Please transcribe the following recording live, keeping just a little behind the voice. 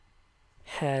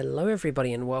Hello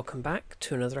everybody and welcome back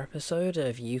to another episode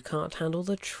of You Can't Handle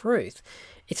the Truth.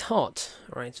 It's hot,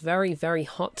 alright, it's very, very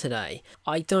hot today.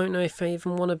 I don't know if I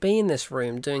even want to be in this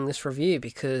room doing this review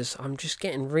because I'm just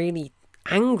getting really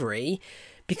angry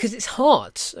because it's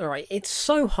hot, alright, it's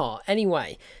so hot.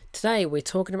 Anyway, today we're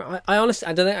talking about, I honestly,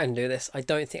 I don't think I can do this. I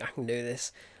don't think I can do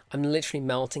this. I'm literally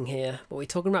melting here, but we're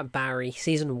talking about Barry,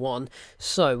 Season 1.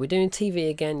 So, we're doing TV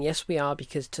again. Yes, we are,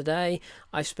 because today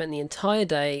I've spent the entire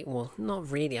day, well, not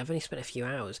really, I've only spent a few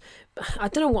hours. But I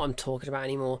don't know what I'm talking about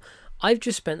anymore. I've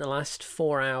just spent the last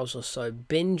 4 hours or so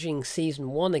binging Season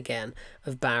 1 again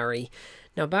of Barry.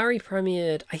 Now, Barry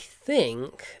premiered,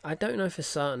 I don't know for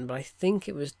certain, but I think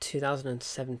it was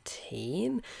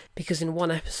 2017, because in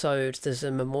one episode there's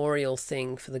a memorial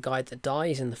thing for the guy that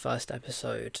dies in the first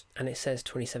episode, and it says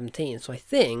 2017, so I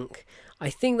think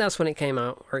that's when it came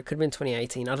out, or it could have been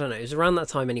 2018, I don't know, it was around that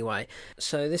time anyway.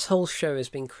 So this whole show has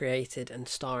been created and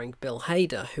starring Bill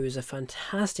Hader, who is a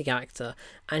fantastic actor,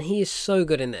 and he is so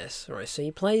good in this, right? So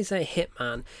he plays a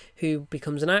hitman who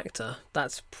becomes an actor.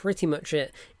 That's pretty much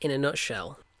it in a nutshell.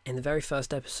 In the very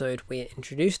first episode, we're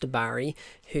introduced to Barry,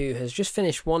 who has just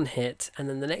finished one hit, and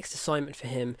then the next assignment for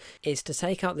him is to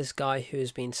take out this guy who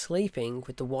has been sleeping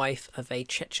with the wife of a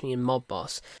Chechnyan mob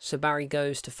boss. So Barry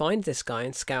goes to find this guy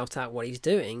and scout out what he's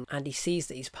doing, and he sees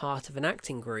that he's part of an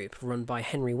acting group run by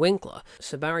Henry Winkler.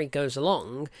 So Barry goes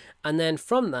along, and then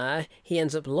from there, he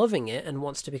ends up loving it and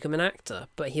wants to become an actor,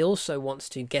 but he also wants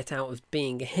to get out of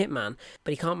being a hitman,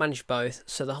 but he can't manage both.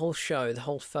 So the whole show, the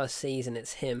whole first season,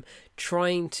 it's him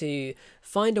trying to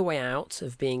find a way out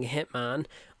of being a hitman,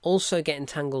 also getting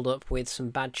tangled up with some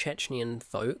bad Chechnyan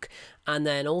folk, and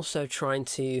then also trying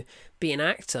to be an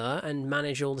actor and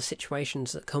manage all the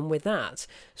situations that come with that.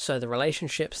 So the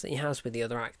relationships that he has with the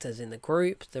other actors in the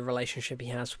group, the relationship he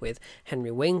has with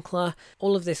Henry Winkler,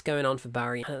 all of this going on for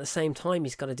Barry, and at the same time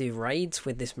he's got to do raids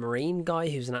with this Marine guy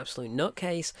who's an absolute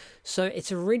nutcase. So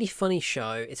it's a really funny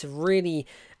show, it's a really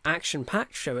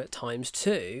action-packed show at times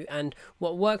too, and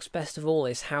what works best of all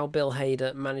is how Bill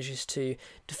Hader manages to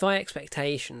defy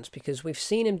expectations, because we've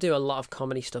seen him do a lot of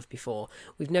comedy stuff before.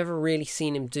 We've never really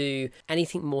seen him do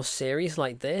anything more serious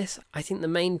like this. I think the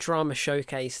main drama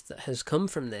showcase that has come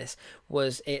from this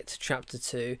was It Chapter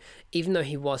 2. Even though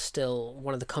he was still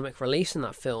one of the comic reliefs in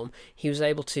that film, he was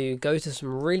able to go to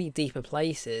some really deeper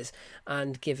places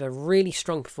and give a really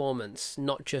strong performance,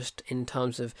 not just in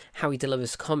terms of how he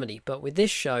delivers comedy, but with this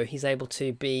show he's able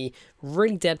to be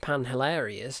really deadpan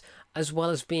hilarious, as well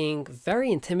as being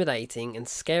very intimidating and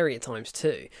scary at times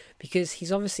too, because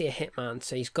he's obviously a hitman,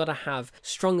 so he's got to have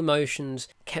strong emotions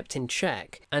kept in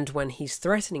check, and when he's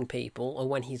threatening people or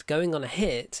when he's going on a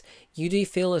hit, you do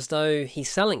feel as though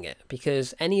he's selling it,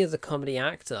 because any other comedy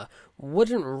actor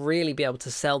wouldn't really be able to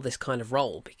sell this kind of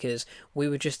role, because we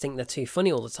would just think they're too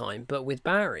funny all the time. But with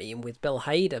Barry, and with Bill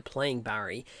Hader playing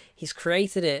Barry, he's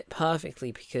created it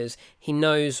perfectly, because he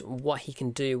knows what he can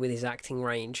do with his acting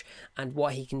range and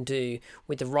what he can do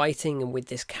with the writing and with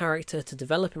this character to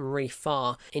develop him really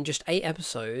far in just 8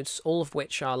 episodes, all of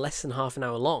which are less than half an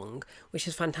hour long, which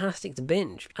is fantastic to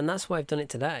binge. And that's why I've done it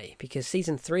today, because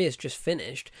season 3 has just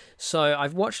finished. So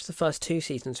I've watched the first 2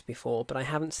 seasons before, but I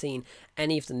haven't seen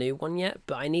any of the new one yet,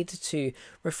 but I needed to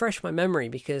refresh my memory,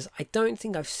 because I don't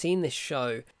think I've seen this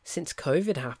show since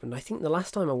COVID happened. I think the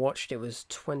last time I watched it was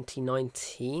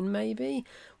 2019 maybe,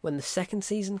 when the second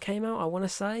season came out, I want to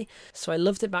say. So I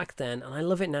loved it back then, and I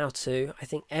love it now too. I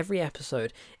think every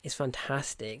episode is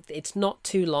fantastic. It's not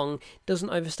too long, doesn't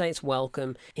overstay its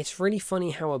welcome. It's really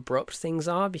funny how abrupt things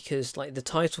are, because like the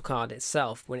title card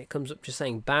itself, when it comes up just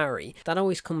saying Barry, that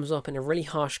always comes up in a really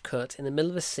harsh cut in the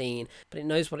middle of a scene, but it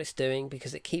knows what it's doing,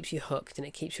 because it keeps you hooked and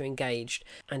it keeps you engaged,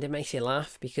 and it makes you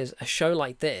laugh, because a show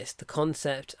like this, the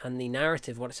concept and the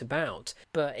narrative, what it's about,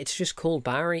 but it's just called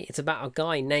Barry. It's about a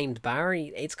guy named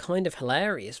Barry. It's kind of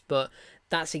hilarious, but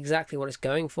that's exactly what it's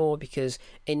going for, because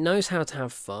it knows how to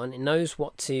have fun, it knows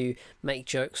what to make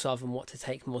jokes of and what to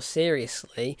take more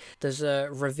seriously. There's a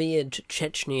revered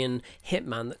Chechnyan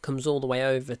hitman that comes all the way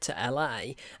over to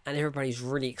LA, and everybody's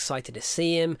really excited to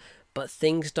see him, but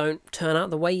things don't turn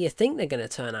out the way you think they're going to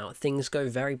turn out. Things go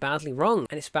very badly wrong,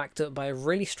 and it's backed up by a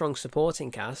really strong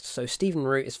supporting cast. So Stephen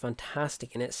Root is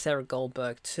fantastic in it, Sarah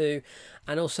Goldberg too,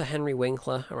 and also Henry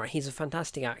Winkler. Alright, he's a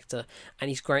fantastic actor, and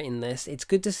he's great in this. It's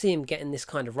good to see him get in this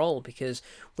kind of role, because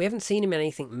we haven't seen him in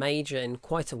anything major in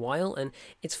quite a while, and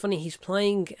it's funny, he's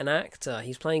playing an actor,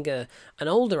 he's playing an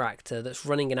older actor that's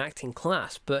running an acting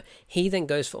class, but he then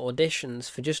goes for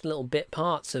auditions for just little bit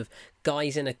parts of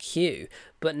guys in a queue,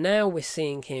 but now we're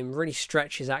seeing him really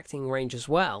stretch his acting range as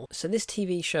well. So this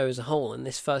TV show as a whole, in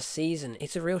this first season,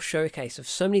 it's a real showcase of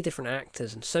so many different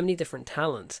actors and so many different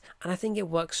talents, and I think it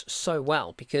works so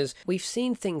well because we've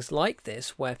seen things like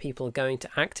this where people are going to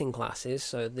acting classes.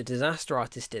 So The Disaster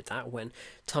Artist did that when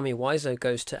Tommy Wiseau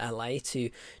goes to LA to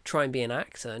try and be an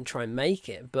actor and try and make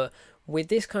it, but with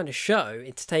this kind of show,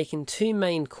 it's taken two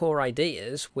main core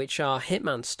ideas, which are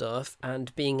hitman stuff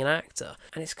and being an actor,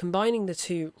 and it's combining the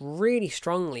two really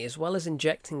strongly, as well as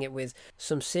injecting it with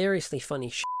some seriously funny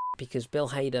shit, because Bill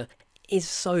Hader is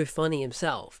so funny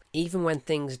himself. Even when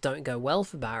things don't go well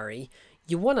for Barry,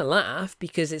 you want to laugh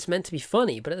because it's meant to be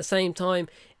funny, but at the same time,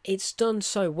 it's done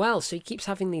so well, so he keeps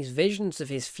having these visions of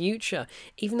his future,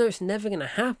 even though it's never going to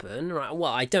happen, right?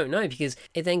 Well, I don't know, because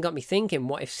it then got me thinking,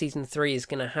 what if season 3 is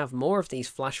going to have more of these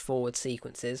flash forward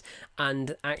sequences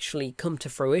and actually come to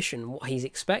fruition what he's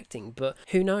expecting? But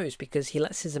who knows, because he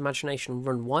lets his imagination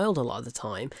run wild a lot of the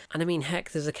time. And I mean,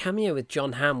 heck, there's a cameo with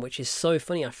Jon Hamm, which is so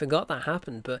funny. I forgot that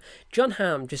happened, but Jon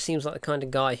Hamm just seems like the kind of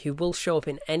guy who will show up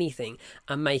in anything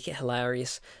and make it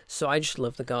hilarious. So I just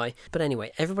love the guy. But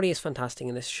anyway, everybody is fantastic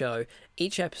in this show.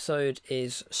 Each episode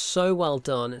is so well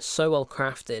done, so well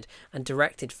crafted, and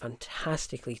directed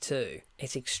fantastically too.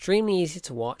 It's extremely easy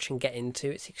to watch and get into.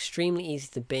 It's extremely easy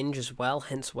to binge as well,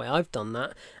 hence why I've done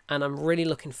that. And I'm really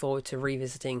looking forward to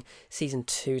revisiting season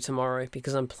 2 tomorrow,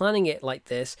 because I'm planning it like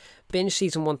this: binge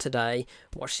season 1 today,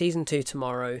 watch season 2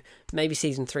 tomorrow, maybe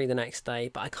season 3 the next day.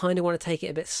 But I kind of want to take it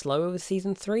a bit slower with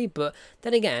season 3. But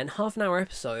then again, half-an-hour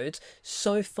episodes,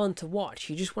 so fun to watch.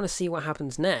 You just want to see what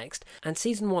happens next. And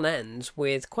season 1 ends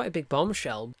with quite a big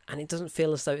bombshell, and it doesn't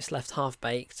feel as though it's left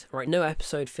half-baked, right? No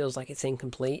episode feels like it's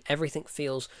incomplete. Everything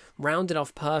feels rounded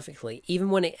off perfectly, even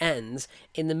when it ends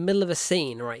in the middle of a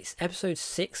scene, right? Episode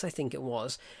 6, I think it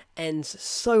was, ends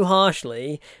so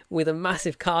harshly with a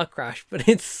massive car crash, but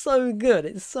it's so good.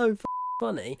 It's so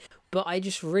funny. But I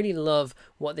just really love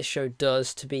what this show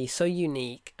does to be so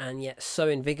unique and yet so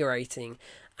invigorating.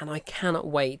 And I cannot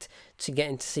wait to get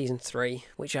into season 3,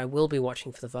 which I will be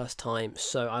watching for the first time.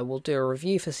 So I will do a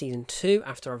review for season 2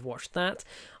 after I've watched that.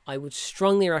 I would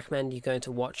strongly recommend you going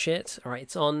to watch it. Alright,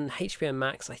 it's on HBO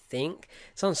Max, I think.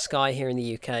 It's on Sky here in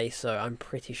the UK, so I'm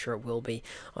pretty sure it will be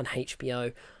on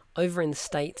HBO over in the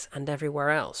States and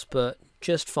everywhere else. But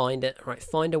just find it, right?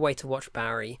 Find a way to watch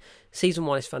Barry. Season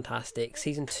 1 is fantastic.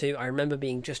 Season 2, I remember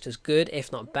being just as good,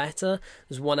 if not better.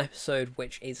 There's one episode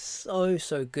which is so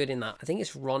good in that. I think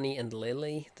it's Ronnie and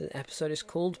Lily, the episode is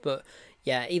called. But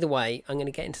yeah, either way, I'm going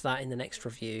to get into that in the next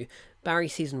review. Barry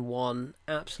season 1,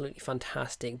 absolutely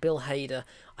fantastic. Bill Hader,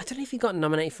 I don't know if he got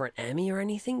nominated for an Emmy or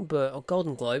anything, or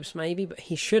Golden Globes maybe, but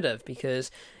he should have,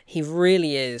 because he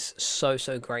really is so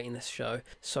great in this show.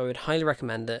 So I would highly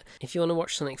recommend it. If you want to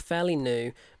watch something fairly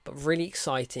new, but really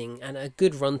exciting and a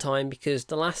good runtime, because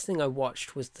the last thing I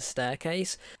watched was The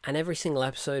Staircase, and every single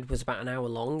episode was about an hour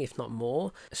long, if not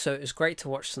more. So it was great to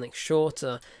watch something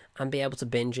shorter and be able to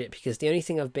binge it, because the only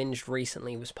thing I've binged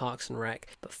recently was Parks and Rec,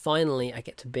 but finally I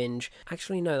get to binge.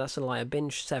 Actually, no, that's a lie. I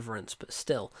binged Severance, but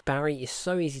still, Barry is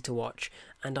so easy to watch,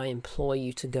 and I implore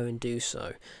you to go and do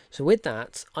so. So with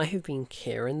that, I have been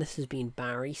Kieran. This has been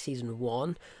Barry season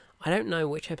 1. I don't know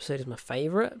which episode is my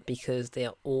favourite, because they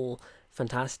are all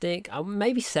fantastic.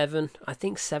 Maybe 7. I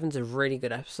think 7's a really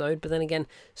good episode, but then again,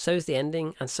 so is the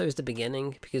ending and so is the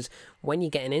beginning, because when you're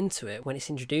getting into it, when it's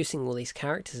introducing all these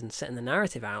characters and setting the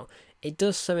narrative out, it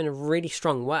does so in a really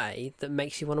strong way that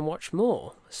makes you want to watch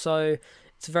more. So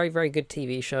it's a very good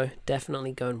TV show.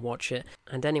 Definitely go and watch it.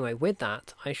 And anyway, with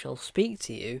that, I shall speak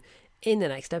to you in the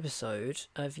next episode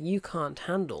of You Can't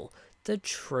Handle the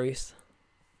Truth.